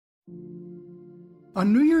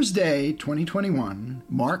On New Year's Day 2021,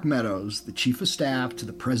 Mark Meadows, the Chief of Staff to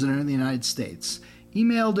the President of the United States,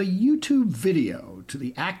 emailed a YouTube video to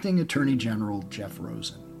the acting Attorney General Jeff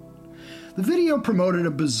Rosen. The video promoted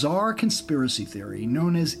a bizarre conspiracy theory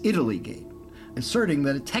known as Italygate, asserting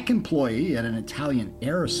that a tech employee at an Italian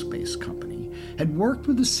aerospace company had worked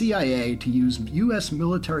with the CIA to use U.S.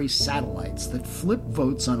 military satellites that flip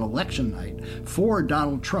votes on election night for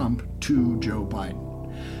Donald Trump to Joe Biden.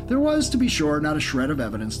 There was, to be sure, not a shred of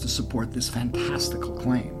evidence to support this fantastical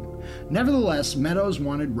claim. Nevertheless, Meadows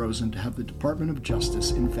wanted Rosen to have the Department of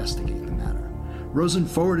Justice investigate the matter. Rosen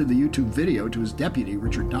forwarded the YouTube video to his deputy,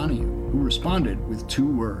 Richard Donoghue, who responded with 2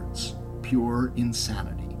 words: pure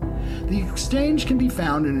insanity. The exchange can be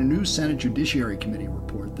found in a new Senate Judiciary Committee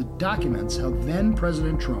report that documents how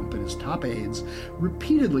then-President Trump and his top aides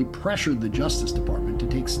repeatedly pressured the Justice Department to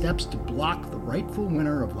take steps to block the rightful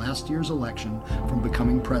winner of last year's election from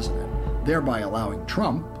becoming president, thereby allowing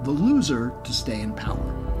Trump, the loser, to stay in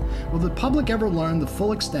power. Will the public ever learn the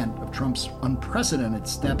full extent of Trump's unprecedented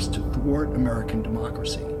steps to thwart American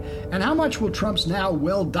democracy? And how much will Trump's now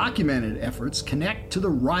well-documented efforts connect to the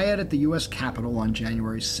riot at the U.S. Capitol on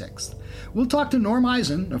January 6th? We'll talk to Norm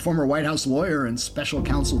Eisen, a former White House lawyer and special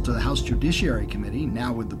counsel to the House Judiciary Committee,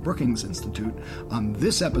 now with the Brookings Institute, on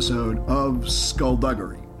this episode of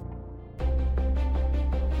Skullduggery.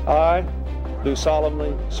 I do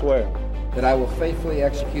solemnly swear that I will faithfully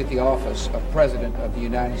execute the office of President of the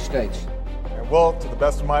United States. And will, to the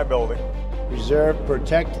best of my ability, preserve,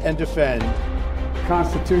 protect, and defend the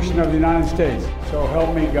Constitution of the United States. So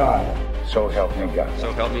help me God. So help me God.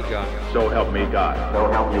 So help me God. So help me God. So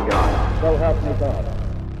help me God. So help me God.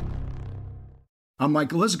 I'm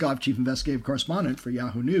Michael Isikoff, Chief Investigative Correspondent for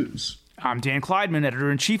Yahoo News. I'm Dan Kleidman,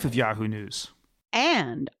 Editor-in-Chief of Yahoo News.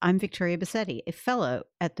 And I'm Victoria Bassetti, a fellow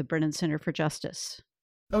at the Brennan Center for Justice.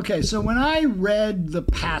 Okay, so when I read the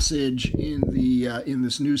passage in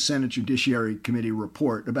this new Senate Judiciary Committee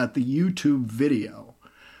report about the YouTube video,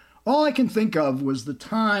 all I can think of was the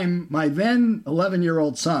time my then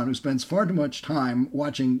 11-year-old son, who spends far too much time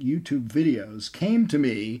watching YouTube videos, came to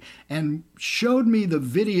me and showed me the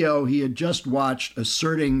video he had just watched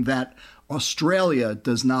asserting that Australia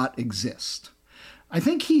does not exist. I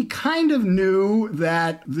think he kind of knew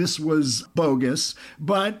that this was bogus,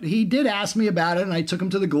 but he did ask me about it, and I took him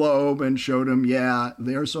to the Globe and showed him, yeah,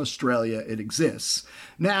 there's Australia, it exists.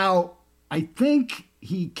 Now, I think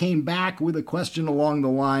he came back with a question along the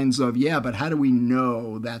lines of, yeah, but how do we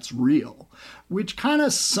know that's real? Which kind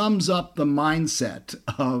of sums up the mindset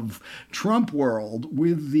of Trump world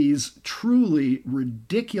with these truly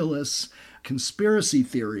ridiculous conspiracy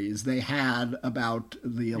theories they had about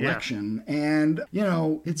the election. Yeah. And, you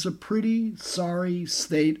know, it's a pretty sorry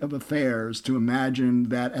state of affairs to imagine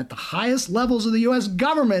that at the highest levels of the U.S.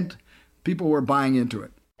 government, people were buying into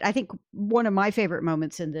it. I think one of my favorite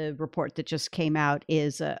moments in the report that just came out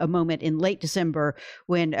is a moment in late December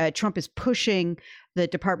when Trump is pushing the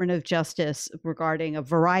Department of Justice regarding a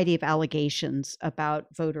variety of allegations about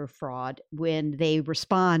voter fraud. When they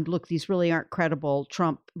respond, look, these really aren't credible,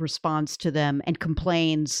 Trump responds to them and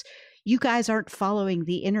complains, you guys aren't following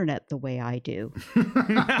the internet the way I do.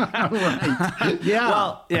 Right. Yeah.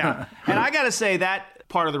 Well, yeah. And I got to say that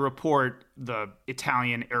part of the report, the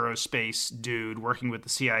Italian aerospace dude working with the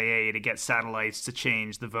CIA to get satellites to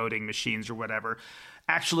change the voting machines or whatever,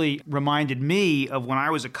 actually reminded me of when I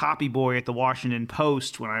was a copy boy at the Washington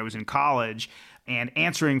Post when I was in college and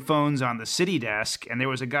answering phones on the city desk. And there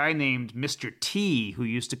was a guy named Mr. T who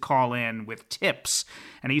used to call in with tips.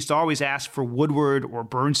 And he used to always ask for Woodward or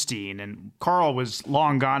Bernstein. And Carl was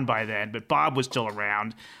long gone by then, but Bob was still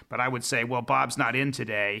around. But I would say, well, Bob's not in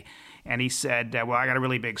today. And he said, well, I got a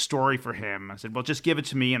really big story for him. I said, well, just give it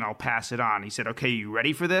to me and I'll pass it on. He said, okay, you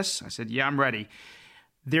ready for this? I said, yeah, I'm ready.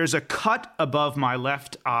 There's a cut above my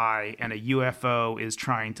left eye and a UFO is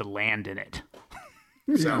trying to land in it.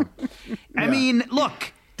 So, I mean,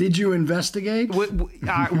 look. Did you investigate?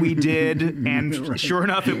 We did, and right. Sure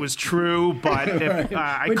enough, it was true. But if,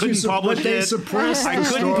 I couldn't publish it. I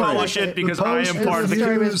couldn't publish it because I am part of the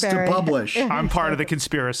to publish. I'm part of the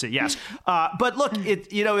conspiracy. Yes, but look,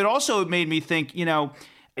 it also made me think.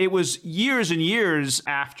 It was years and years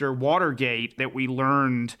after Watergate that we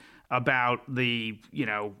learned about the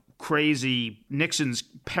crazy Nixon's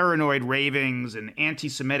paranoid ravings and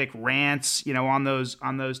anti-Semitic rants, on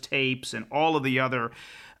those tapes and all of the other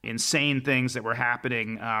insane things that were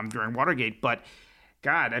happening during Watergate. But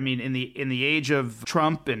God, I mean, in the age of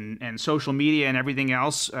Trump and social media and everything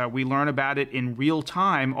else, we learn about it in real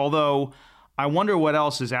time. Although I wonder what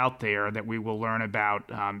else is out there that we will learn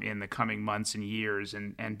about in the coming months and years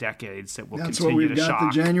and decades that will continue to shock. That's what we've got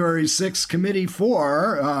the January 6th committee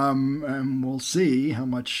for, and we'll see how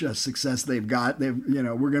much success they've got. We're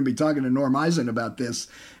going to be talking to Norm Eisen about this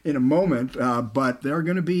in a moment, but there are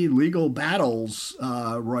going to be legal battles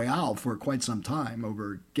royale for quite some time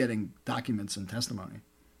over getting documents and testimony.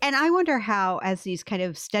 And I wonder how, as these kind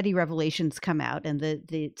of steady revelations come out, and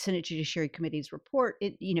the Senate Judiciary Committee's report,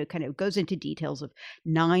 it kind of goes into details of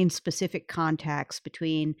 9 specific contacts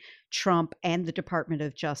between Trump and the Department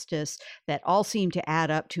of Justice that all seem to add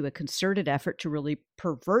up to a concerted effort to really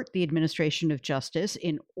pervert the administration of justice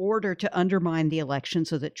in order to undermine the election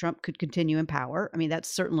so that Trump could continue in power. I mean, that's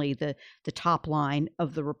certainly the top line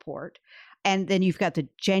of the report. And then you've got the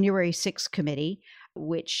January 6th committee,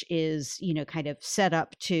 which is, kind of set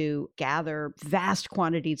up to gather vast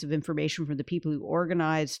quantities of information from the people who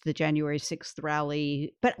organized the January 6th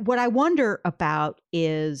rally. But what I wonder about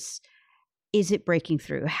is it breaking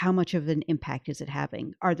through? How much of an impact is it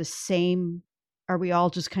having? Are we all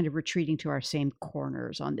just kind of retreating to our same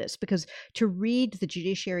corners on this? Because to read the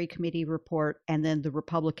Judiciary Committee report and then the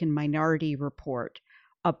Republican minority report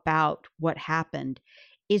about what happened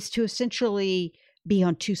is to essentially be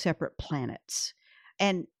on 2 separate planets.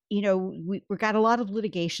 And, we've got a lot of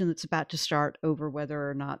litigation that's about to start over whether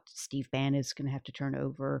or not Steve Bannon is going to have to turn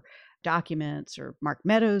over documents, or Mark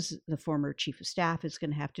Meadows, the former chief of staff, is going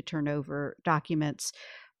to have to turn over documents.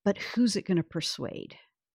 But who's it going to persuade?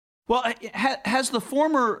 Well, has the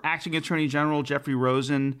former acting attorney general, Jeffrey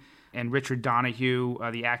Rosen, and Richard Donahue,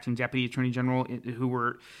 the acting deputy attorney general, who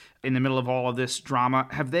were in the middle of all of this drama,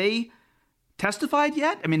 have they testified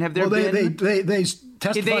yet? I mean, have there been... They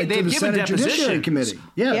testified to the Senate Judiciary Committee.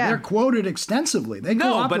 Yeah, they're quoted extensively. They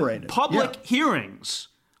cooperated. But public hearings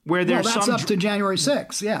where there's that's up to January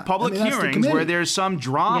 6th, yeah. Public hearings where there's some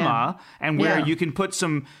drama and where you can put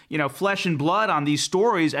some, flesh and blood on these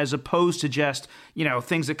stories as opposed to just,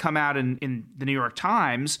 things that come out in the New York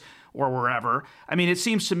Times or wherever. I mean, it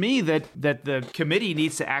seems to me that the committee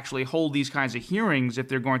needs to actually hold these kinds of hearings if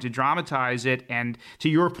they're going to dramatize it. And to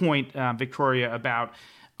your point, Victoria, about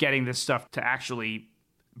getting this stuff to actually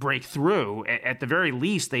break through, at the very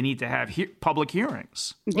least, they need to have public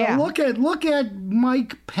hearings. Yeah. Well, look at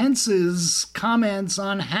Mike Pence's comments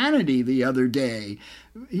on Hannity the other day.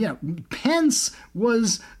 Pence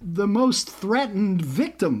was the most threatened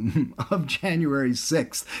victim of January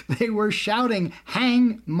 6th. They were shouting,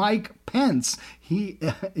 "Hang Mike Pence." He,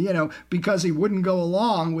 because he wouldn't go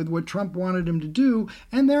along with what Trump wanted him to do.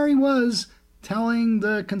 And there he was, telling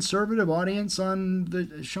the conservative audience on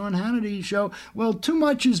the Sean Hannity show, well, too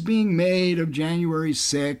much is being made of January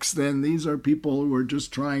 6th, and these are people who are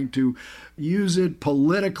just trying to use it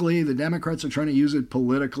politically. The Democrats are trying to use it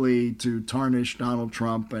politically to tarnish Donald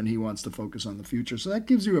Trump, and he wants to focus on the future. So that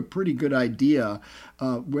gives you a pretty good idea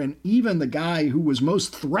when even the guy who was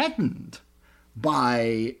most threatened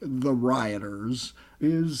by the rioters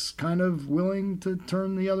is kind of willing to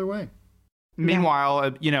turn the other way.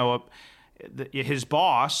 Meanwhile, his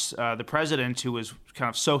boss, the president, who was kind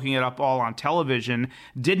of soaking it up all on television,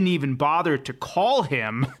 didn't even bother to call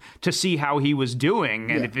him to see how he was doing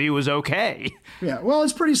and if he was okay. Yeah, well,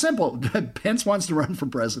 it's pretty simple. Pence wants to run for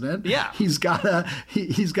president. Yeah, he's got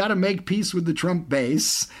to make peace with the Trump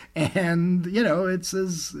base, and it's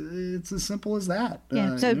as simple as that.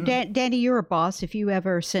 Yeah. So, Danny, you're a boss. If you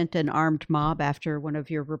ever sent an armed mob after one of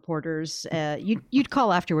your reporters, you'd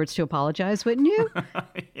call afterwards to apologize, wouldn't you?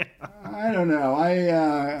 Yeah. I don't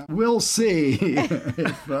know. We'll see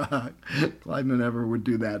if Cliveman ever would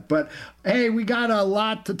do that. But hey, we got a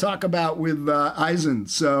lot to talk about with Eisen,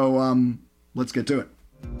 so let's get to it.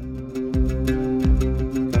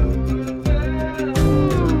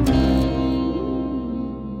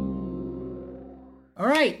 All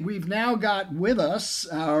right, we've now got with us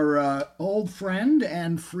our old friend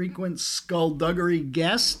and frequent skullduggery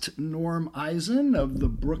guest, Norm Eisen of the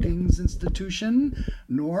Brookings Institution.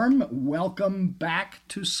 Norm, welcome back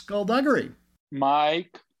to Skullduggery.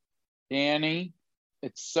 Mike, Danny,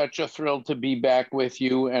 it's such a thrill to be back with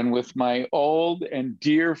you and with my old and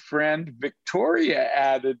dear friend Victoria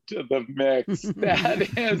added to the mix.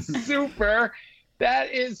 That is super.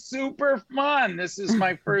 That is super fun. This is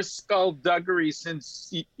my first skullduggery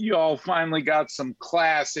since you all finally got some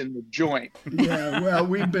class in the joint. Yeah, well,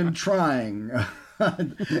 we've been trying.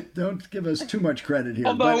 Don't give us too much credit here.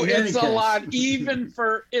 Although it's a lot even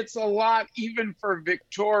for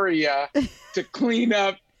Victoria to clean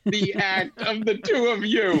up the act of the two of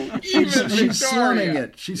you. Even she's slumming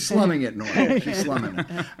it. She's slumming it, Nora. She's slumming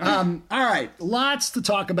it. All right, lots to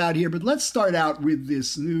talk about here, but let's start out with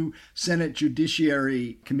this new Senate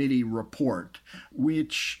Judiciary Committee report,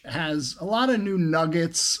 which has a lot of new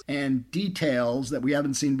nuggets and details that we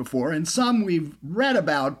haven't seen before, and some we've read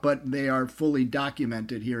about, but they are fully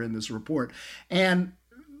documented here in this report. And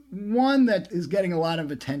one that is getting a lot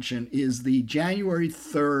of attention is the January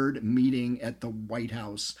 3rd meeting at the White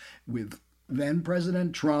House with then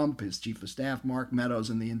President Trump, his chief of staff, Mark Meadows,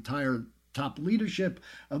 and the entire top leadership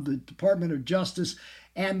of the Department of Justice.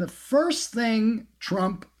 And the first thing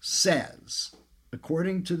Trump says,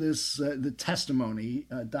 according to this the testimony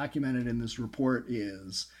documented in this report,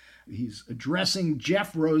 is he's addressing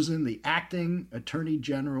Jeff Rosen, the acting attorney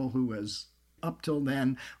general, who has up till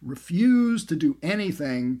then refused to do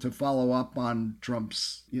anything to follow up on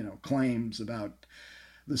Trump's, claims about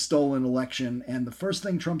the stolen election. And the first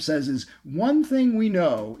thing Trump says is, one thing we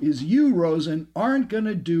know is you, Rosen, aren't going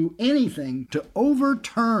to do anything to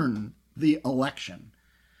overturn the election.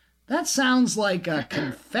 That sounds like a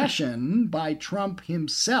confession by Trump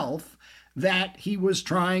himself that he was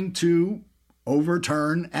trying to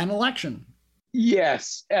overturn an election.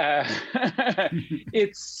 Yes,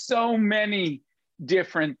 it's so many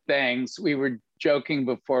different things. We were joking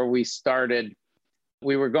before we started.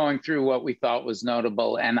 We were going through what we thought was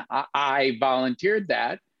notable, and I volunteered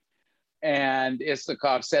that. And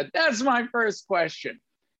Isikoff said, that's my first question.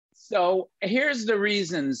 So here's the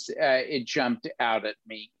reasons it jumped out at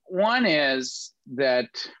me. One is that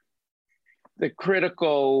the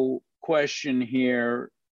critical question here,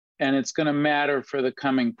 and it's going to matter for the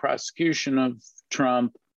coming prosecution of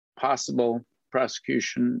Trump, possible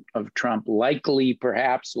prosecution of Trump, likely,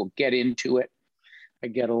 perhaps, we'll get into it. I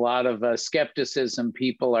get a lot of skepticism.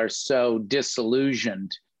 People are so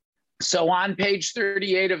disillusioned. So on page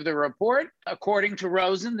 38 of the report, according to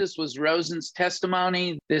Rosen, this was Rosen's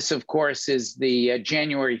testimony. This, of course, is the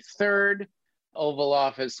January 3rd Oval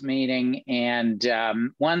Office meeting. And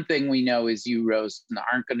one thing we know is you, Rosen,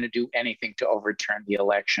 aren't going to do anything to overturn the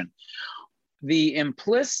election. The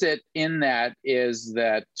implicit in that is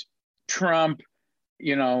that Trump,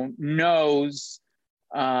 knows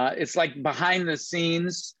it's like behind the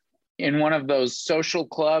scenes in one of those social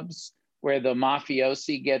clubs where the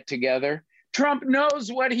mafiosi get together. Trump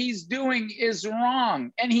knows what he's doing is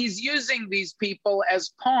wrong, and he's using these people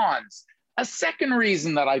as pawns. A second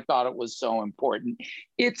reason that I thought it was so important,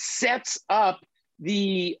 it sets up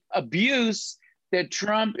the abuse that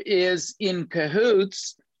Trump is in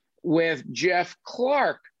cahoots with Jeff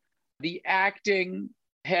Clark, the acting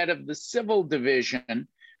head of the civil division,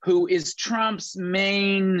 who is Trump's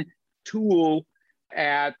main tool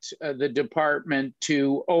at the department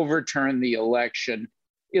to overturn the election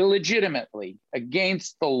illegitimately,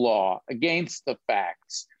 against the law, against the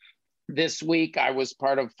facts. This week, I was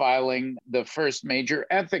part of filing the first major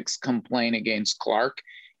ethics complaint against Clark,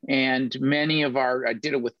 and I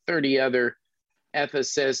did it with 30 other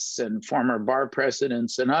ethicists and former bar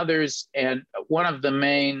presidents and others. And one of the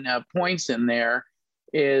main points in there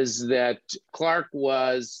is that Clark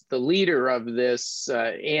was the leader of this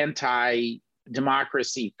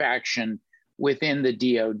anti-democracy faction within the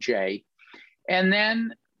DOJ. And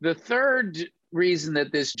then the third reason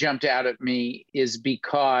that this jumped out at me is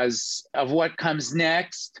because of what comes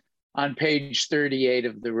next on page 38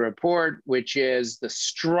 of the report, which is the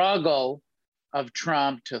struggle of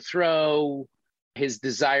Trump to throw his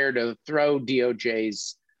desire to throw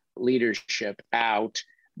DOJ's leadership out.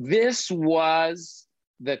 This was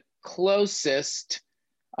the closest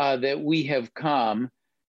that we have come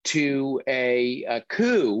to a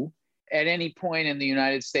coup at any point in the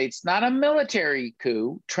United States, not a military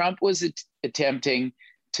coup. Trump was attempting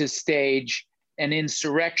to stage an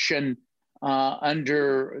insurrection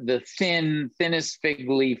under the thinnest fig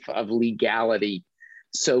leaf of legality.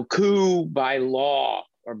 So coup by law,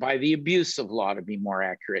 or by the abuse of law, to be more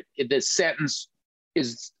accurate. The sentence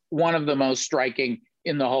is one of the most striking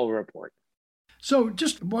in the whole report. So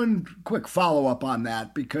just one quick follow-up on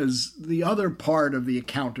that, because the other part of the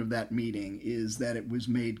account of that meeting is that it was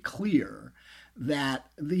made clear that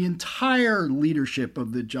the entire leadership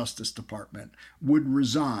of the Justice Department would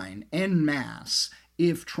resign en masse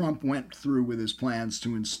if Trump went through with his plans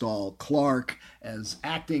to install Clark as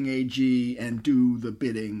acting AG and do the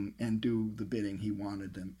bidding he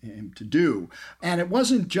wanted him to do. And it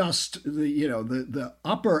wasn't just the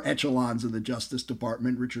upper echelons of the Justice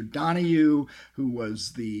Department. Richard Donahue, who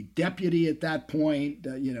was the deputy at that point,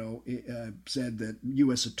 said that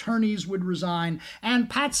U.S. attorneys would resign, and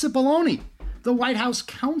Pat Cipollone, the White House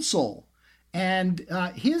counsel, and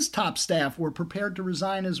his top staff were prepared to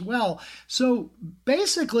resign as well. So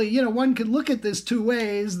basically, one could look at this two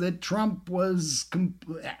ways, that Trump was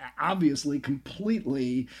obviously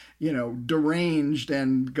completely, deranged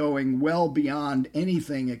and going well beyond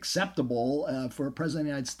anything acceptable for a president of the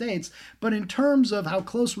United States. But in terms of how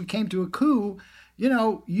close we came to a coup,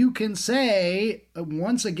 you can say,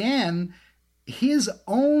 once again, his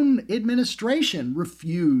own administration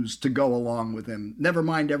refused to go along with him, never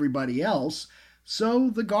mind everybody else.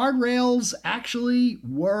 So the guardrails actually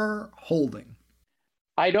were holding.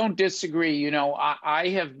 I don't disagree. I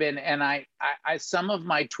have been, and I some of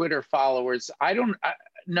my Twitter followers, I don't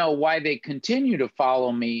know why they continue to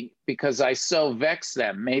follow me, because I so vex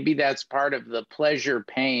them. Maybe that's part of the pleasure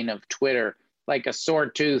pain of Twitter, like a sore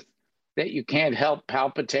tooth that you can't help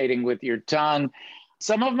palpitating with your tongue.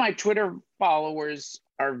 Some of my Twitter followers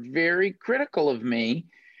are very critical of me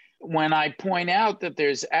when I point out that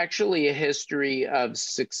there's actually a history of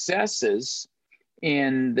successes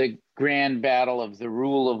in the grand battle of the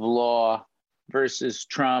rule of law versus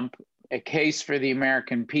Trump, a case for the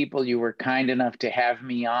American people. You were kind enough to have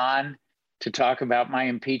me on to talk about my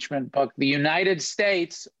impeachment book, The United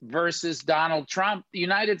States versus Donald Trump. The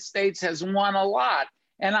United States has won a lot,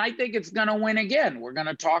 and I think it's going to win again. We're going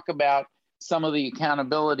to talk about some of the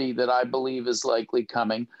accountability that I believe is likely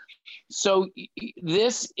coming. So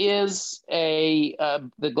this is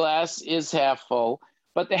the glass is half full,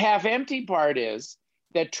 but the half empty part is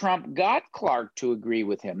that Trump got Clark to agree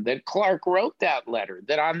with him, that Clark wrote that letter,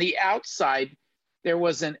 that on the outside, there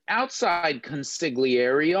was an outside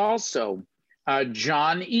consigliere also,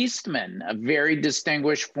 John Eastman, a very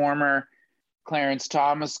distinguished former Clarence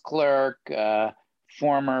Thomas clerk,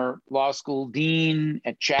 former law school dean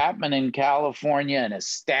at Chapman in California, an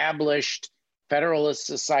established Federalist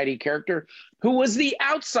Society character, who was the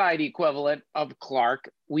outside equivalent of Clark.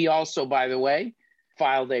 We also, by the way,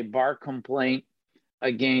 filed a bar complaint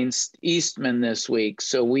against Eastman this week.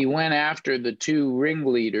 So we went after the two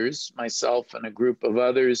ringleaders, myself and a group of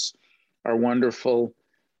others, our wonderful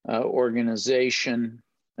organization,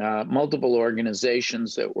 multiple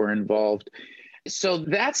organizations that were involved. So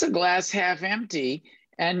that's a glass half empty.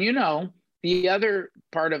 And, the other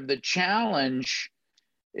part of the challenge,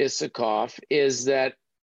 Isikoff, is that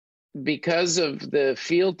because of the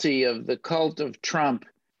fealty of the cult of Trump,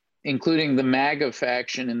 including the MAGA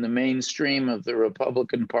faction in the mainstream of the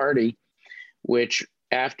Republican Party, which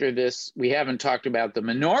after this, we haven't talked about the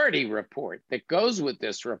minority report that goes with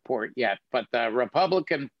this report yet, but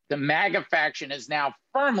the MAGA faction is now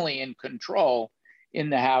firmly in control in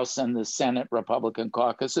the House and the Senate Republican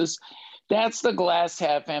caucuses. That's the glass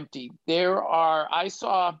half empty. I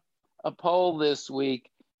saw a poll this week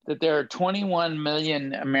that there are 21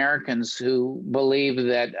 million Americans who believe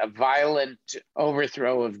that a violent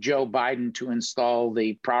overthrow of Joe Biden to install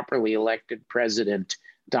the properly elected president,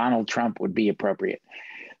 Donald Trump, would be appropriate.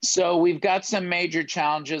 So we've got some major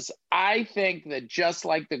challenges. I think that just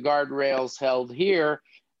like the guardrails held here,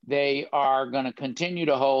 they are going to continue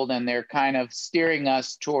to hold, and they're kind of steering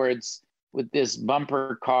us towards, with this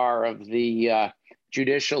bumper car of the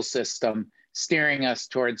judicial system, steering us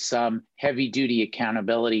towards some heavy-duty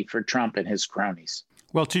accountability for Trump and his cronies.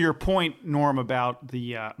 Well, to your point, Norm, about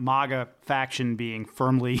the MAGA faction being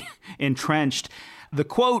firmly entrenched, the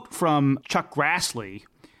quote from Chuck Grassley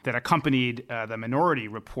that accompanied the Minority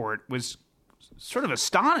Report was sort of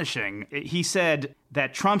astonishing. He said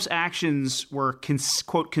that Trump's actions were,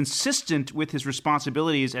 quote, consistent with his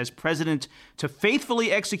responsibilities as president to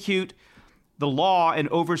faithfully execute the law and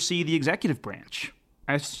oversee the executive branch.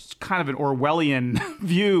 It's kind of an Orwellian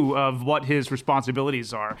view of what his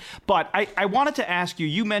responsibilities are. But I wanted to ask you,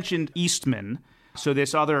 you mentioned Eastman, so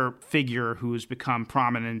this other figure who's become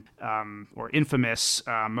prominent or infamous,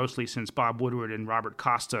 mostly since Bob Woodward and Robert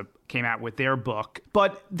Costa came out with their book.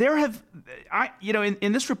 But there have,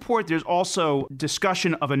 in this report, there's also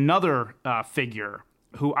discussion of another figure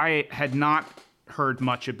who I had not heard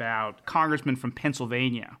much about, Congressman from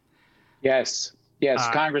Pennsylvania. Yes,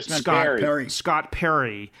 Congressman Scott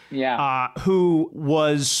Perry, yeah, who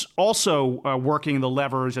was also working the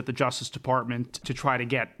levers at the Justice Department to try to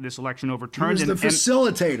get this election overturned. He was the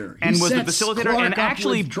facilitator. And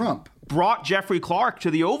actually Trump brought Jeffrey Clark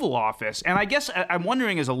to the Oval Office. And I guess I'm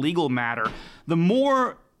wondering, as a legal matter, the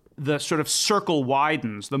more the sort of circle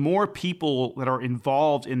widens, the more people that are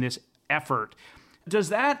involved in this effort, does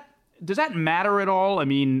that matter at all? I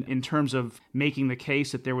mean, in terms of making the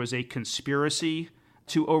case that there was a conspiracy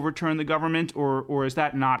to overturn the government, or is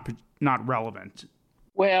that not relevant?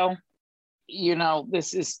 Well,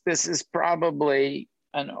 this is probably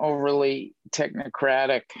an overly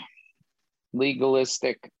technocratic,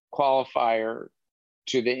 legalistic qualifier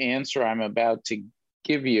to the answer I'm about to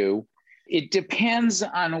give you. It depends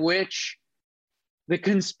on which the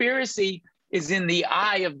conspiracy is in the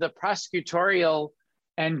eye of the prosecutorial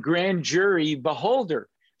and grand jury beholder.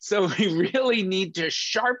 So we really need to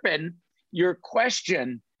sharpen your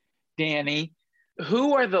question, Danny.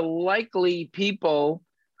 Who are the likely people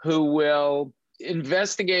who will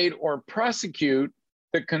investigate or prosecute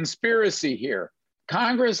the conspiracy here?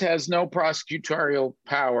 Congress has no prosecutorial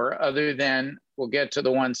power other than, we'll get to the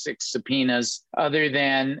 1-6 subpoenas, other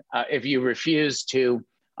than if you refuse to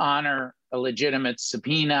honor a legitimate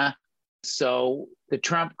subpoena. So the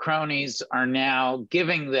Trump cronies are now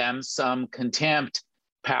giving them some contempt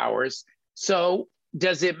powers. So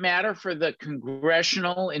does it matter for the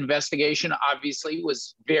congressional investigation? Obviously,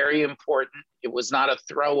 was very important. It was not a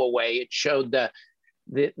throwaway. It showed the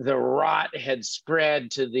rot had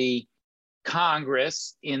spread to the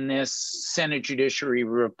Congress in this Senate Judiciary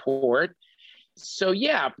report. So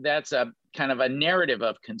yeah, that's a kind of a narrative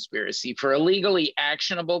of conspiracy. For a legally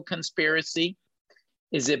actionable conspiracy,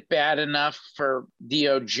 is it bad enough for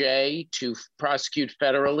DOJ to prosecute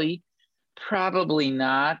federally? Probably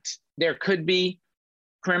not. There could be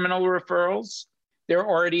criminal referrals. There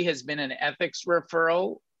already has been an ethics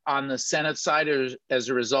referral on the Senate side as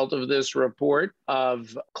a result of this report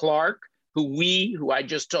of Clark, who I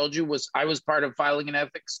just told you I was part of filing an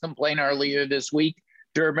ethics complaint earlier this week.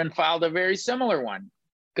 Durbin filed a very similar one.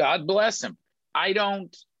 God bless him. I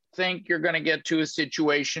don't think you're going to get to a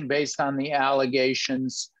situation based on the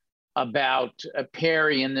allegations about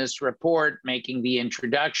Perry in this report making the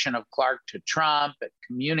introduction of Clark to Trump,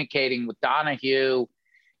 communicating with Donahue,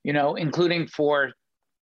 including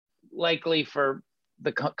likely for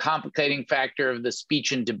the complicating factor of the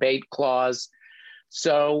speech and debate clause.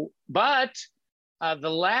 So, but the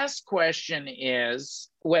last question is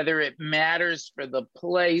whether it matters for the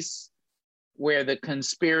place where the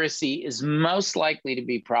conspiracy is most likely to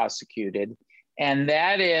be prosecuted, and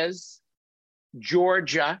that is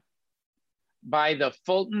Georgia by the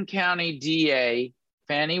Fulton County DA,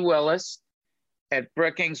 Fannie Willis, at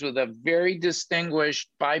Brookings, with a very distinguished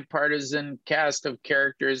bipartisan cast of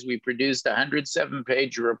characters. We produced a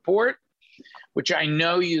 107-page report, which I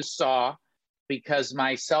know you saw because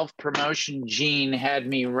my self-promotion gene had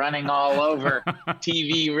me running all over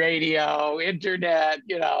TV, radio, internet,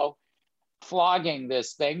 flogging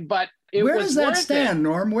this thing. But where does that stand,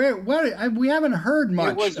 Norm? We haven't heard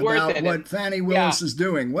much about what Fannie Willis is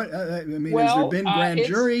doing. Has there been grand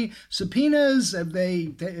jury subpoenas? Have they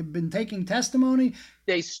been taking testimony?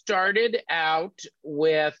 They started out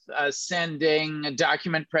with sending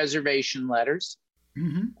document preservation letters,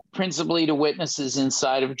 principally to witnesses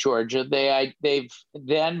inside of Georgia. They've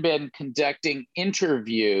then been conducting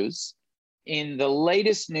interviews. In the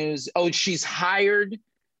latest news, she's hired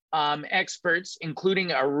experts,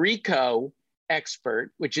 including a RICO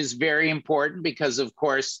expert, which is very important because, of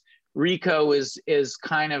course, RICO is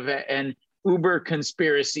kind of an uber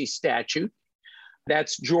conspiracy statute.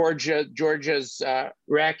 That's Georgia's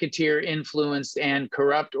Racketeer Influenced and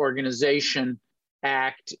Corrupt Organization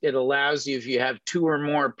Act. It allows you, if you have 2 or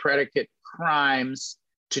more predicate crimes,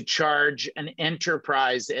 to charge an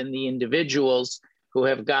enterprise and the individuals who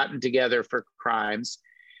have gotten together for crimes.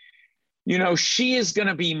 She is going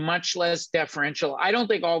to be much less deferential. I don't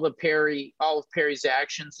think all of Perry's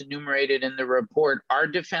actions enumerated in the report are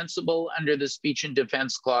defensible under the speech and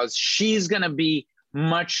defense clause. She's going to be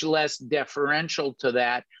much less deferential to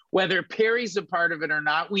that, whether Perry's a part of it or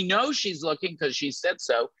not. We know she's looking, because she said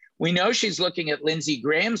so. We know she's looking at Lindsey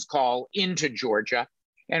Graham's call into Georgia,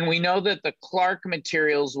 and we know that the Clark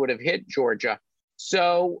materials would have hit Georgia.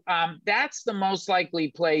 So that's the most likely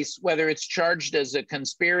place, whether it's charged as a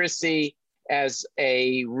conspiracy, as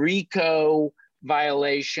a RICO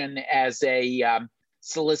violation, as a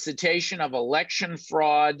solicitation of election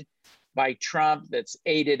fraud by Trump that's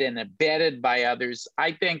aided and abetted by others.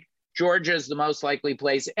 I think Georgia is the most likely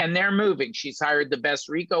place, and they're moving. She's hired the best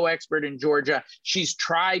RICO expert in Georgia. She's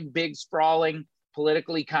tried big, sprawling,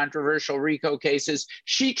 politically controversial RICO cases.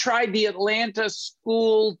 She tried the Atlanta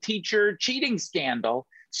school teacher cheating scandal,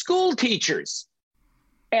 school teachers,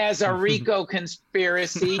 as a RICO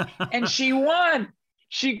conspiracy, and she won.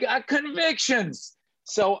 She got convictions.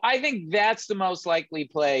 So I think that's the most likely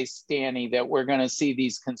place, Danny, that we're going to see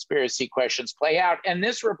these conspiracy questions play out. And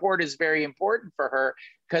this report is very important for her,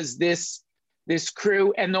 because this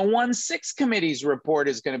crew, and the 1-6 committee's report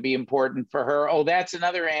is going to be important for her. Oh, that's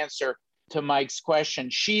another answer to Mike's question.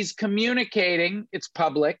 She's communicating, it's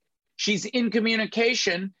public, she's in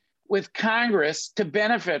communication with Congress to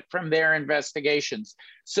benefit from their investigations.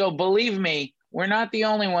 So believe me, we're not the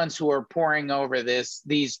only ones who are poring over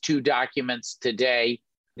these two documents today.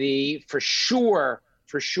 For sure,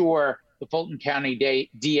 the Fulton County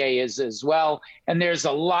DA is as well. And there's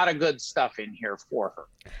a lot of good stuff in here for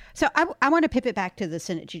her. So I want to pivot back to the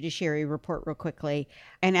Senate Judiciary Report real quickly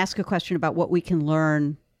and ask a question about what we can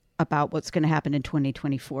learn about what's going to happen in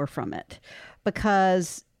 2024 from it.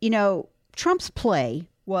 Because, Trump's play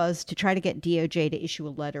was to try to get DOJ to issue a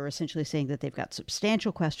letter essentially saying that they've got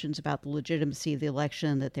substantial questions about the legitimacy of the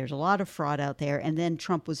election, that there's a lot of fraud out there. And then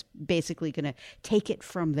Trump was basically going to take it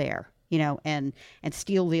from there, and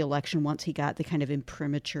steal the election once he got the kind of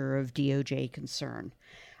imprimatur of DOJ concern.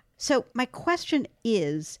 So my question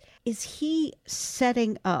is he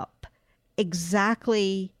setting up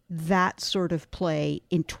exactly that sort of play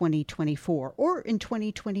in 2024 or in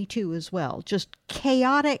 2022 as well? Just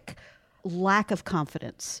chaotic lack of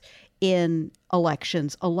confidence in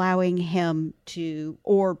elections, allowing him to,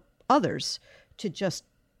 or others, to just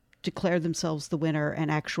declare themselves the winner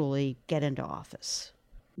and actually get into office?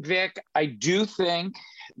 Vic, I do think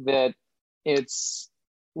that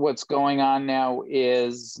what's going on now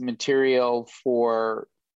is material for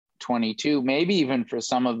 22, maybe even for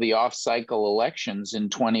some of the off-cycle elections in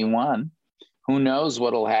 21. Who knows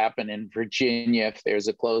what'll happen in Virginia if there's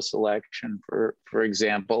a close election, for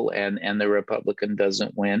example, and the Republican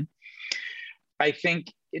doesn't win. I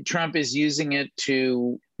think Trump is using it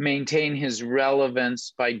to maintain his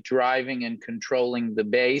relevance by driving and controlling the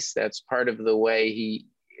base. That's part of the way he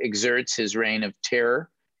exerts his reign of terror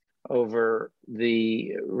over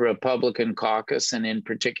the Republican caucus, and in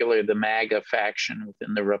particular, the MAGA faction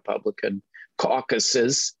within the Republican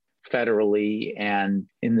caucuses, federally and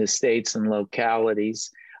in the states and localities.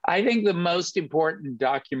 I think the most important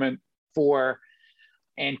document for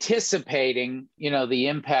anticipating, the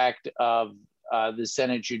impact of the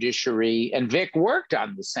Senate Judiciary, and Vic worked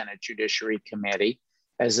on the Senate Judiciary Committee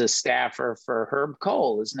as a staffer for Herb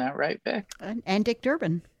Kohl, isn't that right, Vic? And Dick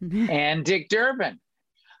Durbin. And Dick Durbin.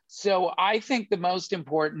 So I think the most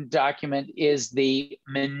important document is the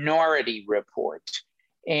Minority Report.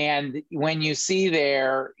 And when you see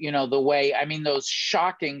there, the way, those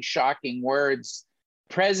shocking words,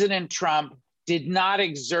 President Trump did not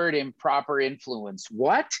exert improper influence.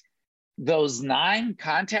 What? Those 9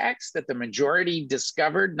 contacts that the majority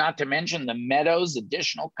discovered, not to mention the Meadows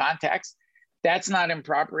additional contacts, that's not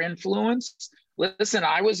improper influence. Listen,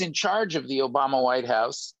 I was in charge of the Obama White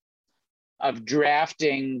House of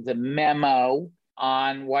drafting the memo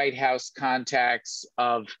on White House contacts,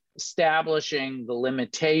 of establishing the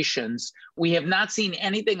limitations. We have not seen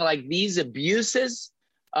anything like these abuses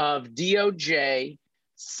of DOJ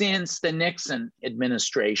since the Nixon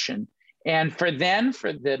administration. And for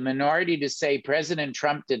the minority to say President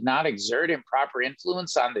Trump did not exert improper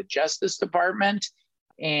influence on the Justice Department,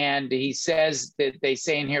 and he says that they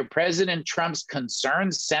say in here, President Trump's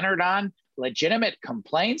concerns centered on legitimate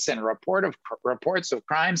complaints and reports of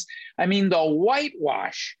crimes. The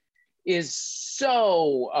whitewash is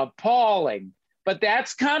so appalling, but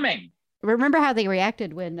that's coming. Remember how they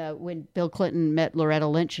reacted when Bill Clinton met Loretta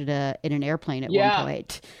Lynch in an airplane at one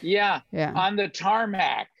point? Yeah. On the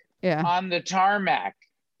tarmac. Yeah. On the tarmac.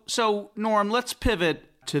 So, Norm, let's pivot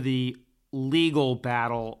to the legal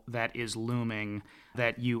battle that is looming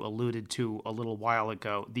that you alluded to a little while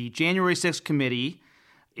ago. The January 6th committee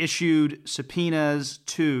issued subpoenas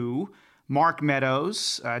to Mark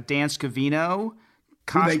Meadows, Dan Scavino,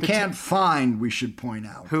 who they can't find, we should point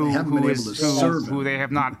out. They haven't been able to serve him. Who they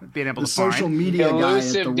have not been able the to find. The social media guy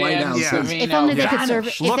at the White House. Yeah. If only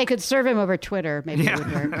they could serve him over Twitter, maybe it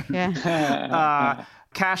would work. Yeah.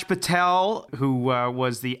 Kash Patel, who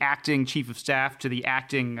was the acting chief of staff to the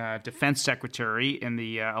acting defense secretary in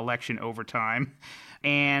the election overtime,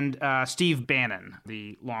 and Steve Bannon,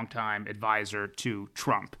 the longtime advisor to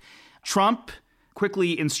Trump. Trump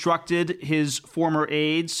quickly instructed his former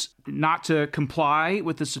aides not to comply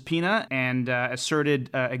with the subpoena and asserted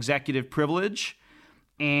executive privilege.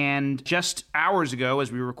 And just hours ago,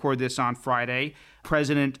 as we record this on Friday,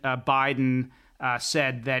 President Biden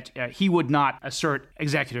said that he would not assert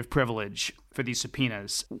executive privilege for these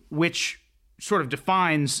subpoenas, which sort of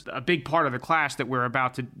defines a big part of the clash that we're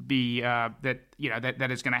about to be that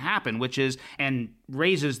is going to happen, which is, and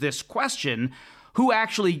raises this question: who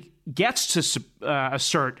actually gets to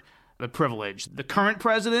assert the privilege, the current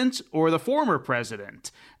president or the former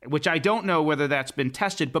president? Which I don't know whether that's been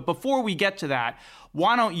tested. But before we get to that,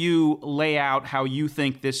 why don't you lay out how you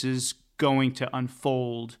think this is going to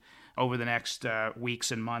unfold over the next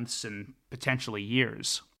weeks and months and potentially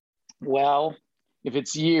years? Well, if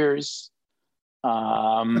it's years,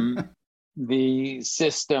 the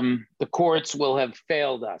system, the courts will have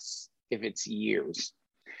failed us. if it's years.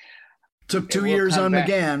 Took 2 years on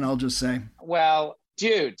McGahn, I'll just say. Well,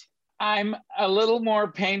 dude, I'm a little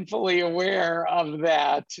more painfully aware of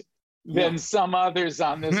that than some others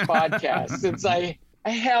on this podcast, since I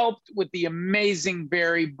helped with the amazing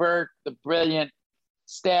Barry Burke, the brilliant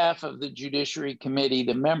staff of the Judiciary Committee,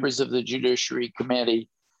 the members of the Judiciary Committee,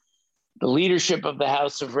 the leadership of the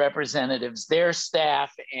House of Representatives, their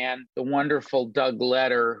staff, and the wonderful Doug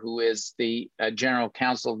Letter, who is the General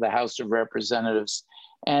Counsel of the House of Representatives,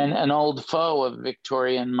 and an old foe of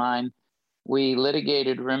Victoria and mine. We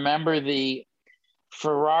litigated, remember the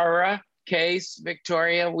Ferrara case,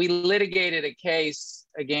 Victoria? We litigated a case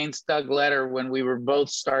against Doug Letter when we were both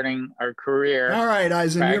starting our career. All right,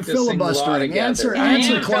 Eisen, you're filibustering. Answer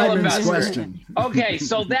Kleinman's question. Okay,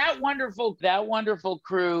 so that wonderful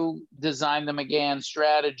crew designed the McGahn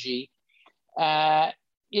strategy.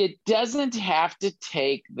 It doesn't have to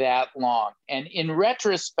take that long. And in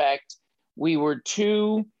retrospect, we were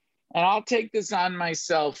too, and I'll take this on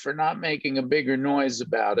myself for not making a bigger noise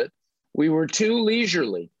about it, we were too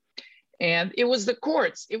leisurely. And it was the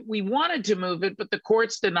courts. We wanted to move it, but the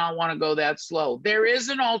courts did not want to go that slow. There is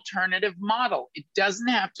an alternative model. It doesn't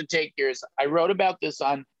have to take years. I wrote about this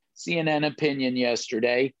on CNN Opinion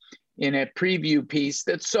yesterday in a preview piece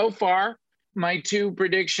that so far, my two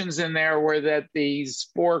predictions in there were that these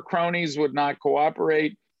four cronies would not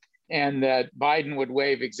cooperate and that Biden would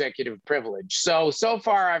waive executive privilege. So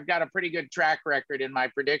far, I've got a pretty good track record in my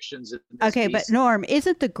predictions. Okay, but Norm,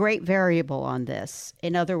 isn't the great variable on this,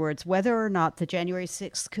 in other words, whether or not the January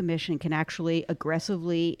 6th Commission can actually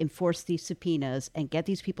aggressively enforce these subpoenas and get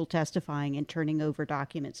these people testifying and turning over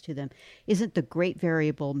documents to them, isn't the great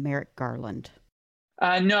variable Merrick Garland?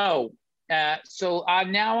 No. So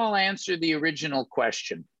now I'll answer the original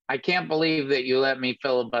question. I can't believe that you let me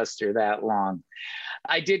filibuster that long.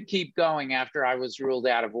 I did keep going after I was ruled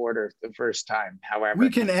out of order the first time, however. We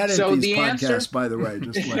can edit these podcasts, by the way.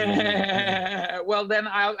 Just Well, then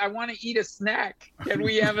I want to eat a snack. Can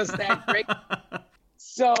we have a snack break?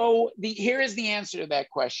 So here is the answer to that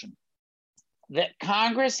question. That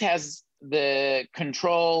Congress has the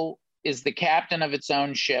control, is the captain of its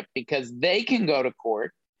own ship, because they can go to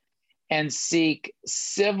court and seek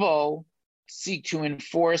to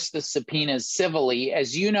enforce the subpoenas civilly.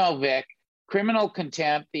 As you know, Vic, criminal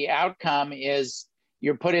contempt, the outcome is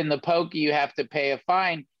you're put in the pokey, you have to pay a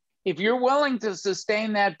fine. If you're willing to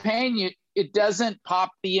sustain that pain, it doesn't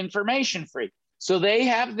pop the information free. So they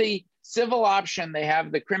have the civil option, they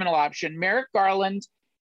have the criminal option. Merrick Garland,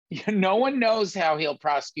 no one knows how he'll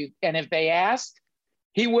prosecute. And if they asked,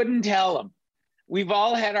 he wouldn't tell them. We've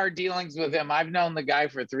all had our dealings with him. I've known the guy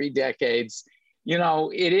for 3 decades. You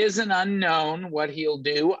know, it is an unknown what he'll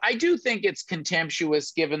do. I do think it's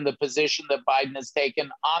contemptuous given the position that Biden has taken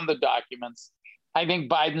on the documents. I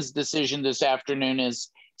think Biden's decision this afternoon is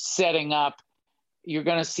setting up. You're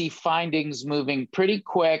going to see findings moving pretty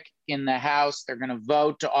quick in the House. They're going to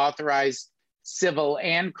vote to authorize civil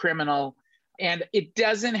and criminal. And it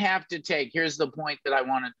doesn't have to take, here's the point that I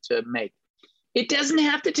wanted to make. It doesn't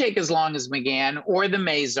have to take as long as McGahn or the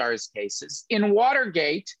Mazars cases. In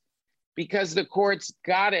Watergate, because the courts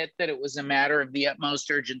got it that it was a matter of the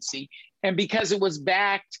utmost urgency, and because it was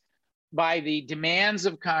backed by the demands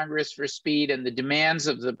of Congress for speed and the demands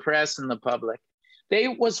of the press and the public,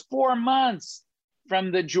 it was 4 months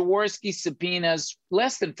from the Jaworski subpoenas,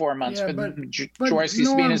 less than 4 months from the Jaworski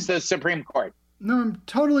subpoenas to the Supreme Court. No,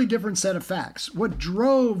 totally different set of facts. What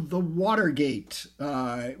drove the Watergate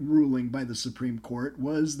ruling by the Supreme Court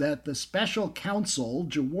was that the special counsel,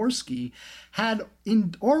 Jaworski, had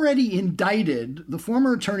already indicted the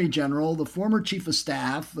former attorney general, the former chief of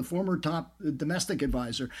staff, the former top domestic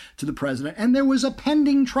advisor to the president, and there was a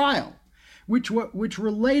pending trial, which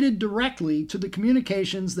related directly to the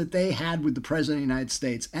communications that they had with the president of the United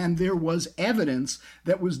States. And there was evidence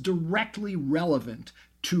that was directly relevant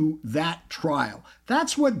to that trial.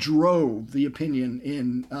 That's what drove the opinion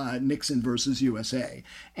in Nixon versus USA.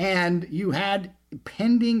 And you had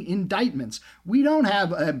pending indictments. We don't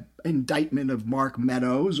have an indictment of Mark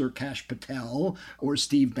Meadows or Kash Patel or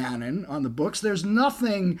Steve Bannon on the books. There's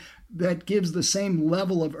nothing that gives the same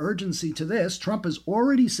level of urgency to this. Trump has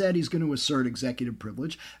already said he's going to assert executive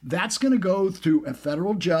privilege. That's going to go through a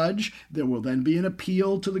federal judge. There will then be an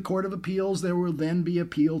appeal to the Court of Appeals. There will then be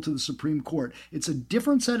appeal to the Supreme Court. It's a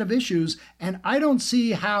different set of issues, and I don't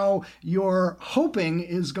see how your hoping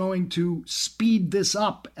is going to speed this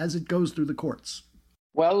up as it goes through the courts.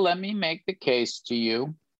 Well, let me make the case to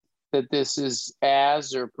you that this is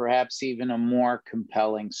as or perhaps even a more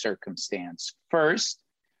compelling circumstance. First,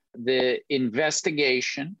 the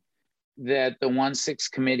investigation that the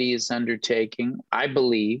 1-6 committee is undertaking, I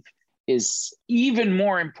believe, is even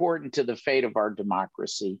more important to the fate of our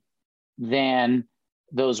democracy than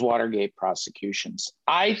those Watergate prosecutions.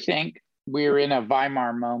 I think we're in a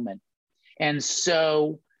Weimar moment. And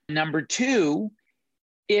so, number two,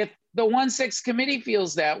 if the 1-6 committee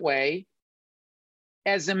feels that way,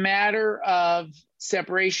 as a matter of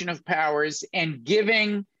separation of powers and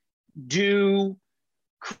giving due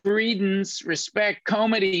credence, respect,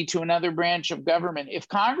 comity to another branch of government, if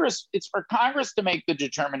Congress, it's for Congress to make the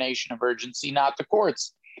determination of urgency, not the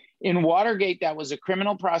courts. In Watergate, that was a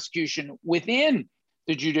criminal prosecution within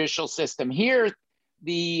the judicial system. Here,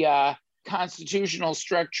 the constitutional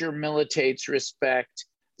structure militates respect.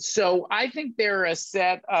 So I think there are a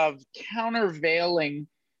set of countervailing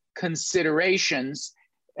considerations.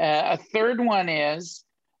 A third one is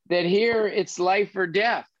that here it's life or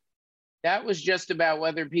death. That was just about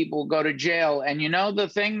whether people go to jail. And you know the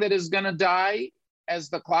thing that is going to die as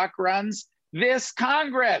the clock runs? This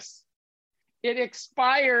Congress. It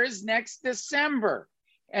expires next December.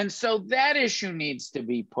 And so that issue needs to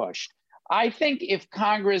be pushed. I think if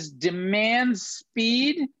Congress demands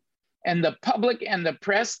speed and the public and the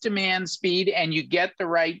press demand speed and you get the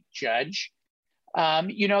right judge,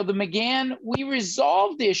 you know, the McGahn, we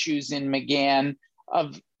resolved issues in McGahn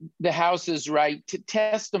of the House's right to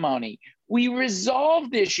testimony. We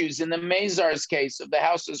resolved issues in the Mazars case of the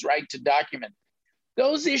House's right to document.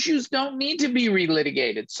 Those issues don't need to be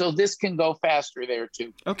relitigated, so this can go faster there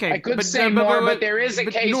too. Okay, I could say more, but there is a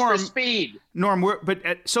case Norm, for speed. Norm,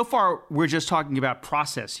 so far we're just talking about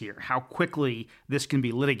process here, how quickly this can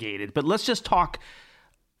be litigated. But let's just talk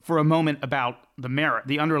for a moment about the merit,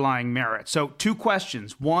 the underlying merit. So 2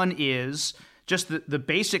 questions. One is just the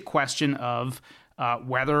basic question of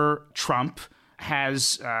whether Trump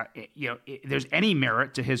has, there's any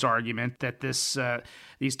merit to his argument that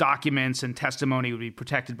these documents and testimony would be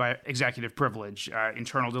protected by executive privilege,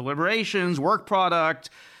 internal deliberations, work product,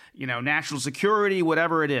 national security,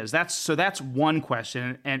 whatever it is. That's one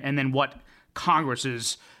question, and then what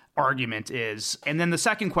Congress's argument is. And then the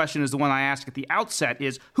second question is the one I asked at the outset: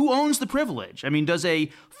 is who owns the privilege? I mean,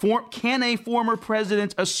 can a former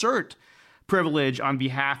president assert privilege on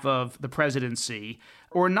behalf of the presidency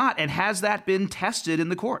or not? And has that been tested in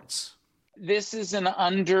the courts? This is an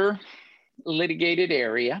under-litigated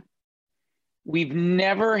area. We've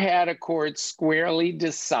never had a court squarely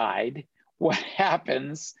decide what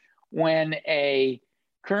happens when a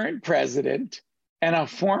current president and a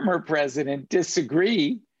former president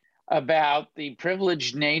disagree about the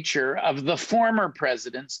privileged nature of the former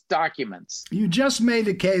president's documents. You just made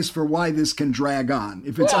a case for why this can drag on.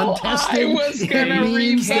 If it's untested, it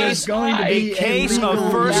means there's going to be a case of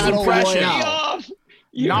first impression.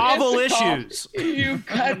 Novel issues. You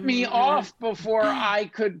cut me off before I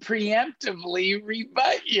could preemptively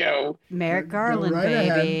rebut you. Merrick Garland,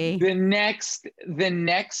 baby. The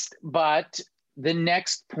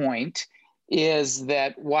next point is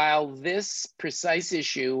that while this precise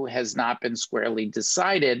issue has not been squarely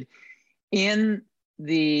decided, in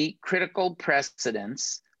the critical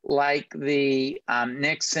precedents, like the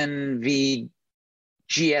Nixon v.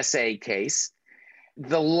 GSA case,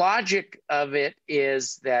 the logic of it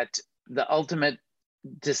is that the ultimate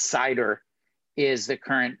decider is the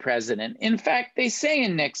current president. In fact, they say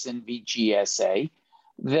in Nixon v. GSA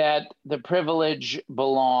that the privilege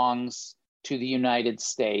belongs to the United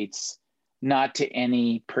States, not to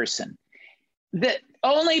any person. That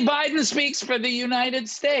only Biden speaks for the United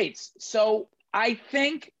States. So I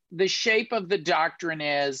think the shape of the doctrine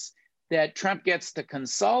is that Trump gets to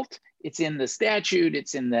consult. It's in the statute,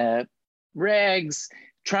 it's in the regs.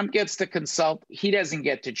 Trump gets to consult. He doesn't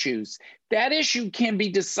get to choose. That issue can be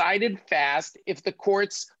decided fast if the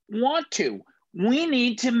courts want to. We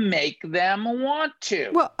need to make them want to.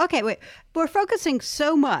 Well, okay, wait. We're focusing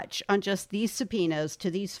so much on just these subpoenas to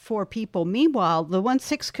these 4 people. Meanwhile, the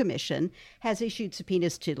 1-6 Commission has issued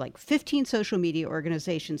subpoenas to like 15 social media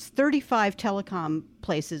organizations, 35 telecom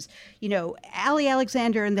places, Ali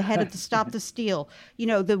Alexander and the head of the Stop the Steal,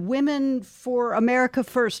 the Women for America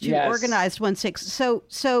First who organized 1-6.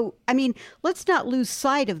 So, I mean, let's not lose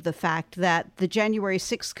sight of the fact that the January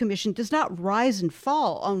 6th Commission does not rise and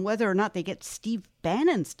fall on whether or not they get Steve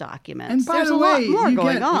Bannon's documents. And by There's the a lot way, more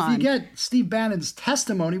going on. If you get Steve Bannon's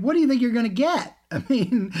testimony, what do you think you're going to get? I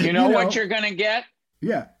mean, you know what you're going to get?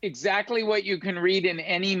 Yeah. Exactly what you can read in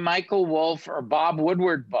any Michael Wolff or Bob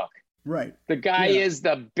Woodward book. Right. The guy is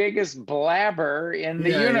the biggest blabber in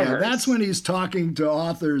the universe. Yeah. That's when he's talking to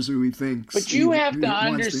authors who he thinks. But you have to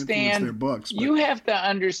understand. Their books, you have to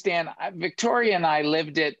understand. Victoria and I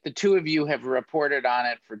lived it. The two of you have reported on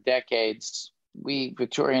it for decades.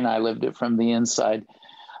 Victoria and I lived it from the inside.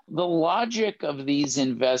 The logic of these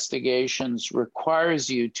investigations requires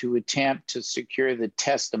you to attempt to secure the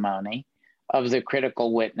testimony of the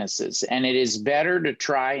critical witnesses. And it is better to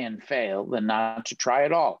try and fail than not to try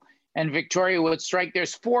at all. And Victoria would strike,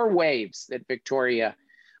 there's 4 waves that Victoria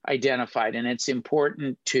identified. And it's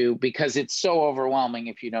important because it's so overwhelming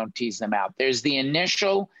if you don't tease them out. There's the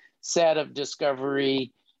initial set of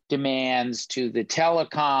discovery demands to the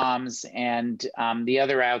telecoms and the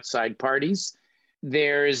other outside parties.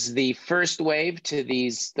 There's the first wave to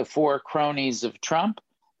the 4 cronies of Trump.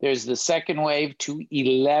 There's the second wave to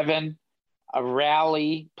 11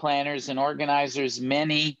 rally planners and organizers.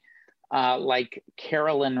 Many, like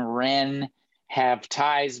Carolyn Wren, have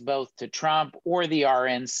ties both to Trump or the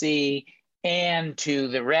RNC and to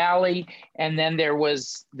the rally. And then there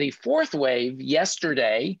was the 4th wave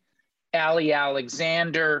yesterday, Ali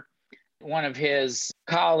Alexander, one of his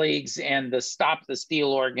colleagues, and the Stop the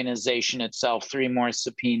Steal organization itself, 3 more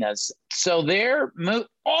subpoenas. So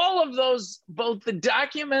all of those, both the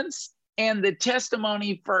documents and the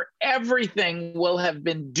testimony for everything will have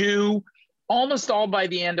been due almost all by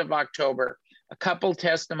the end of October. A couple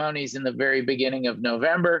testimonies in the very beginning of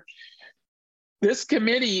November. This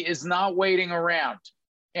committee is not waiting around.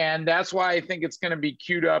 And that's why I think it's going to be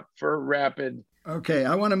queued up for rapid. Okay,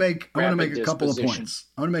 I want to make a couple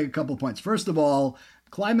of points. First of all,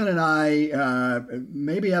 Kleiman and I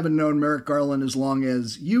maybe haven't known Merrick Garland as long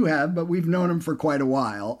as you have, but we've known him for quite a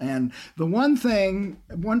while. And the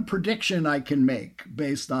one prediction I can make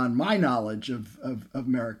based on my knowledge of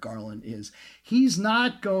Merrick Garland is he's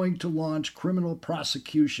not going to launch criminal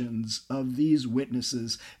prosecutions of these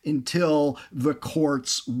witnesses until the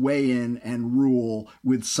courts weigh in and rule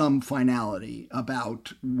with some finality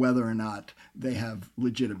about whether or not they have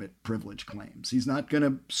legitimate privilege claims. He's not going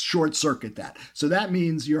to short circuit that. So that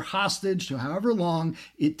means you're hostage to however long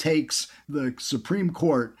it takes the Supreme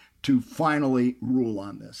Court to finally rule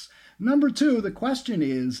on this. Number 2, the question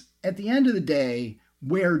is, at the end of the day,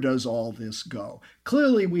 where does all this go?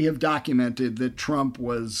 Clearly, we have documented that Trump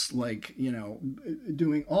was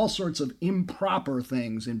doing all sorts of improper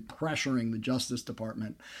things in pressuring the Justice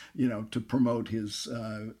Department, to promote his,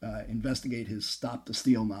 investigate his Stop the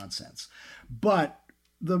Steal nonsense. But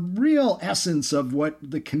the real essence of what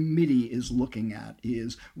the committee is looking at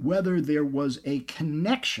is whether there was a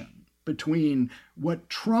connection between what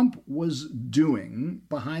Trump was doing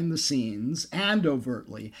behind the scenes and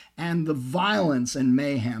overtly and the violence and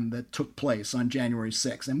mayhem that took place on January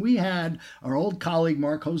 6th. And we had our old colleague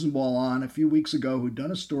Mark Hosenball on a few weeks ago who'd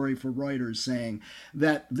done a story for Reuters saying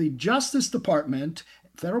that the Justice Department,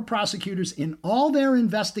 federal prosecutors, in all their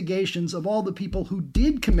investigations of all the people who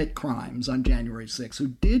did commit crimes on January 6th, who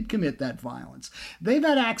did commit that violence, they've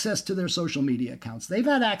had access to their social media accounts. They've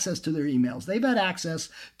had access to their emails. They've had access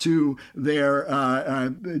to their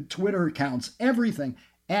Twitter accounts, everything.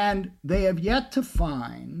 And they have yet to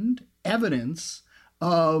find evidence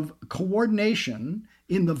of coordination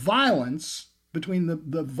in the violence between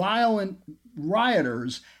the violent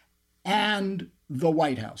rioters and the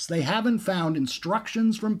White House. They haven't found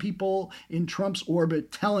instructions from people in Trump's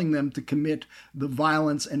orbit telling them to commit the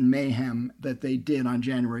violence and mayhem that they did on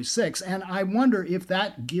January 6th. And I wonder if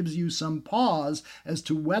that gives you some pause as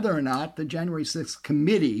to whether or not the January 6th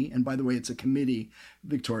committee, and by the way, it's a committee,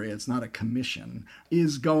 Victoria, it's not a commission,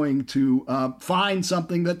 is going to find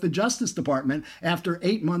something that the Justice Department, after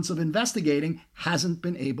 8 months of investigating, hasn't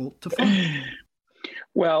been able to find.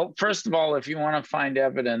 Well, first of all, if you want to find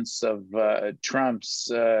evidence of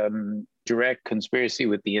Trump's direct conspiracy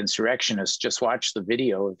with the insurrectionists, just watch the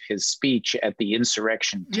video of his speech at the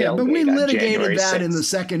insurrection tailgate. Yeah, but we litigated that 6th. In the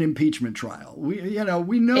second impeachment trial. We know it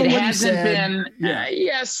what hasn't he said. been.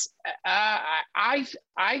 Yes, I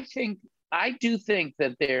do think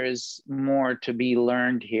that there is more to be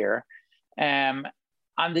learned here. On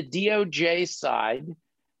the DOJ side,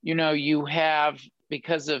 you have,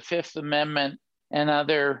 because of Fifth Amendment and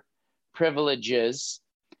other privileges,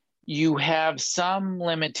 you have some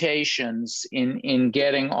limitations in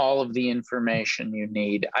getting all of the information you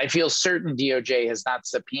need. I feel certain DOJ has not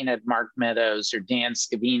subpoenaed Mark Meadows or Dan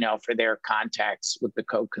Scavino for their contacts with the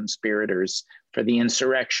co-conspirators for the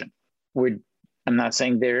insurrection. I'm not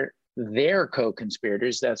saying they're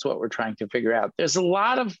co-conspirators. That's what we're trying to figure out.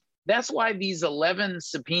 That's why these 11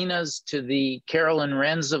 subpoenas to the Carolyn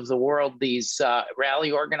Wrens of the world, these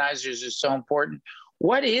rally organizers, are so important.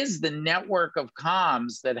 What is the network of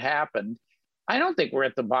comms that happened? I don't think we're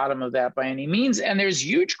at the bottom of that by any means. And there's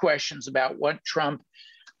huge questions about what Trump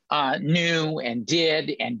knew and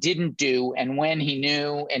did and didn't do, and when he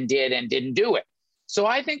knew and did and didn't do it. So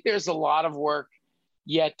I think there's a lot of work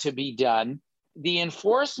yet to be done. The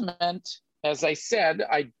enforcement as I said,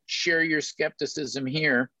 I share your skepticism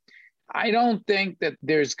here. I don't think that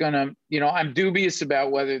there's going to, I'm dubious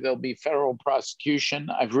about whether there'll be federal prosecution.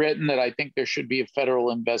 I've written that I think there should be a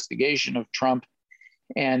federal investigation of Trump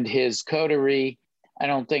and his coterie. I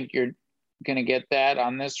don't think you're going to get that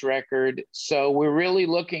on this record. So we're really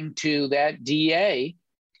looking to that DA.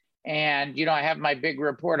 And, I have my big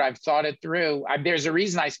report. I've thought it through. There's a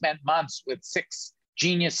reason I spent months with 6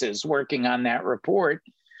 geniuses working on that report.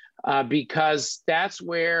 Because that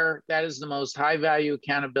is the most high value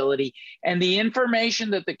accountability. And the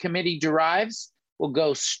information that the committee derives will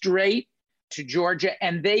go straight to Georgia,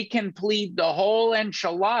 and they can plead the whole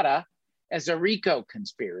enchilada as a RICO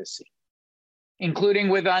conspiracy, including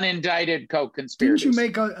with unindicted co-conspirators. Didn't you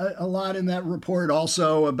make a lot in that report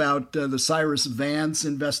also about the Cyrus Vance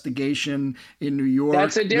investigation in New York?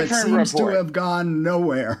 That's a different report. That seems report. To have gone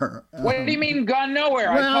nowhere. What do you mean gone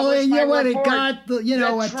nowhere? Well, it got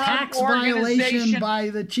a tax violation by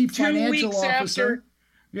the chief financial officer.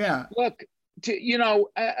 Yeah. Look,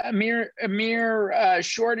 a mere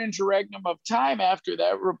short interregnum of time after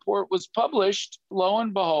that report was published, lo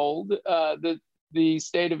and behold, the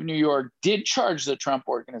state of New York did charge the Trump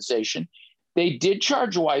Organization. They did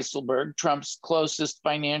charge Weisselberg, Trump's closest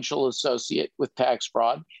financial associate, with tax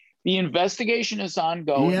fraud. The investigation is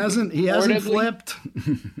ongoing. He hasn't flipped.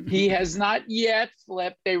 He has not yet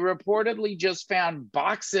flipped. They reportedly just found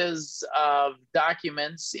boxes of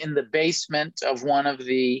documents in the basement of one of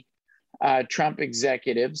the Trump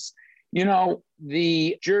executives.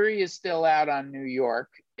 The jury is still out on New York.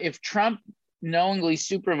 If Trump knowingly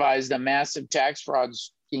supervised a massive tax fraud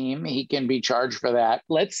scheme, he can be charged for that.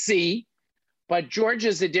 Let's see. But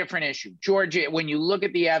Georgia's a different issue. Georgia, when you look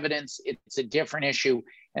at the evidence, it's a different issue.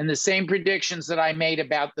 And the same predictions that I made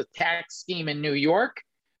about the tax scheme in New York,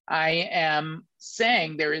 I am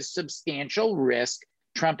saying there is substantial risk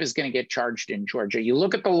Trump is going to get charged in Georgia. You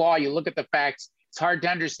look at the law, you look at the facts, it's hard to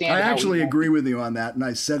understand. I actually agree with you on that, and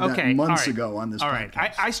I said that months ago on this podcast. All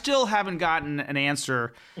right. I still haven't gotten an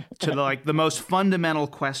answer to the most fundamental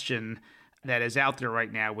question that is out there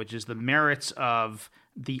right now, which is the merits of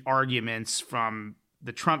the arguments from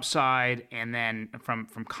the Trump side and then from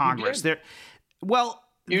Congress.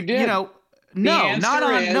 You did. No.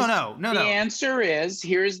 The answer is,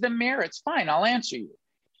 here's the merits. Fine, I'll answer you.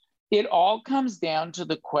 It all comes down to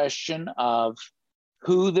the question of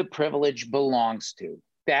who the privilege belongs to.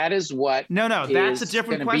 That is what that's a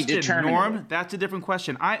different question, Norm. That's a different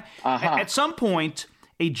question. At some point,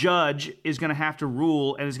 a judge is going to have to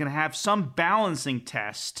rule and is going to have some balancing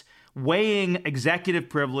test weighing executive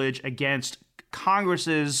privilege against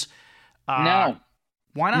Congress's. No.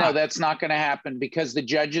 Why not? No, that's not going to happen, because the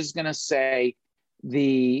judge is going to say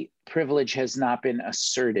the privilege has not been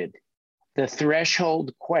asserted. The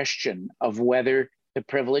threshold question of whether the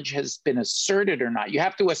privilege has been asserted or not. You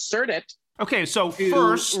have to assert it. Okay, so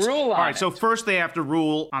first they have to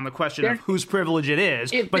rule on the question of whose privilege it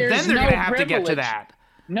is, but then they're going to have to get to that.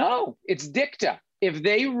 No, it's dicta. If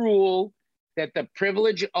they rule that the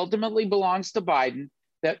privilege ultimately belongs to Biden,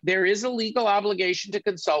 that there is a legal obligation to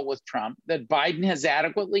consult with Trump, that Biden has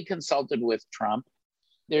adequately consulted with Trump.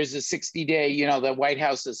 There's a 60-day, the White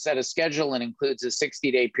House has set a schedule and includes a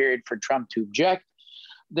 60-day period for Trump to object,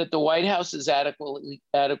 that the White House is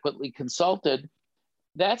adequately consulted.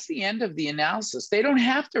 That's the end of the analysis. They don't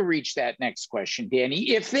have to reach that next question,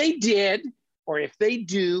 Danny. If they did, or if they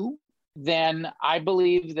do, then I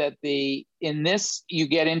believe that in this, you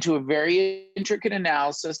get into a very intricate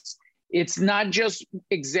analysis. It's not just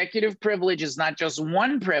executive privilege, it's not just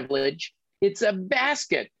one privilege, it's a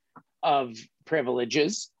basket of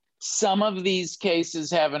privileges. Some of these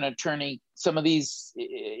cases have some of these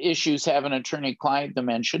issues have an attorney-client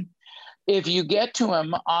dimension. If you get to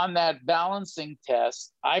them on that balancing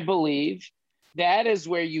test, I believe that is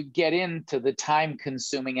where you get into the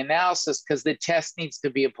time-consuming analysis, because the test needs to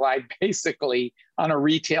be applied basically on a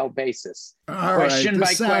retail basis. All question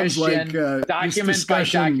right. by question, document by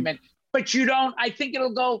document. But you don't, I think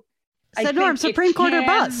it'll go. So Norm, Supreme Court or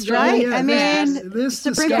bust, right? This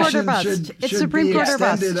Supreme Court or bust. It's Supreme Court or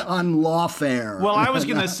bust. Extended on lawfare. Well, I was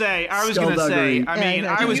going to say. I was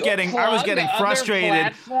getting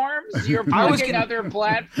frustrated. You're plugging other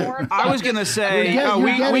platforms. I was going to say.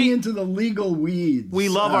 We're getting into the legal weeds. We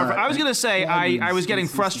love our. I was going to say. I was getting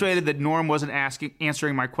frustrated that Norm wasn't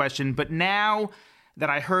answering my question, but now that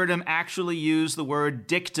I heard him actually use the word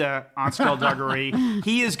dicta on Skullduggery,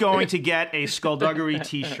 he is going to get a Skullduggery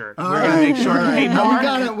T-shirt. We're going to make sure. Right. Hey,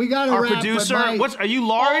 Mark, we gotta our wrap, producer, are you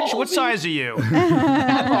large? What size are you?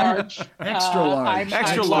 Large. Extra large.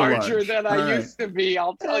 I'm larger than I used to be,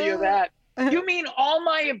 I'll tell you that. You mean all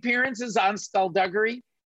my appearances on Skullduggery?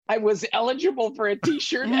 I was eligible for a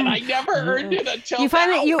T-shirt, and I never earned it until you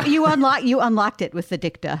finally you unlocked it with the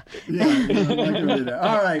dicta.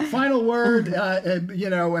 All right, final word.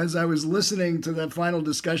 As I was listening to that final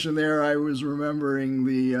discussion there, I was remembering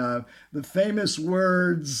the famous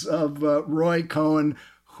words of Roy Cohn.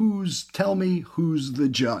 Tell me who's the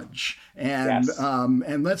judge, and yes.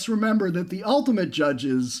 And let's remember that the ultimate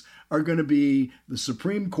judges are going to be the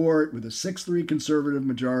Supreme Court with a 6-3 conservative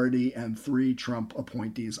majority and 3 Trump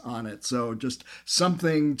appointees on it. So just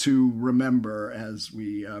something to remember as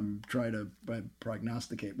we try to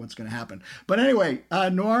prognosticate what's going to happen. But anyway,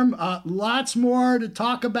 Norm, lots more to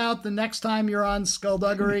talk about the next time you're on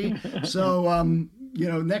Skullduggery. So,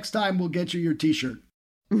 next time we'll get you your T-shirt.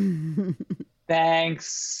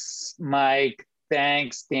 Thanks, Mike.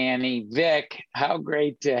 Thanks, Danny. Vic, how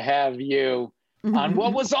great to have you on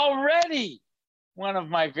what was already one of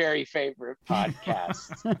my very favorite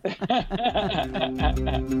podcasts.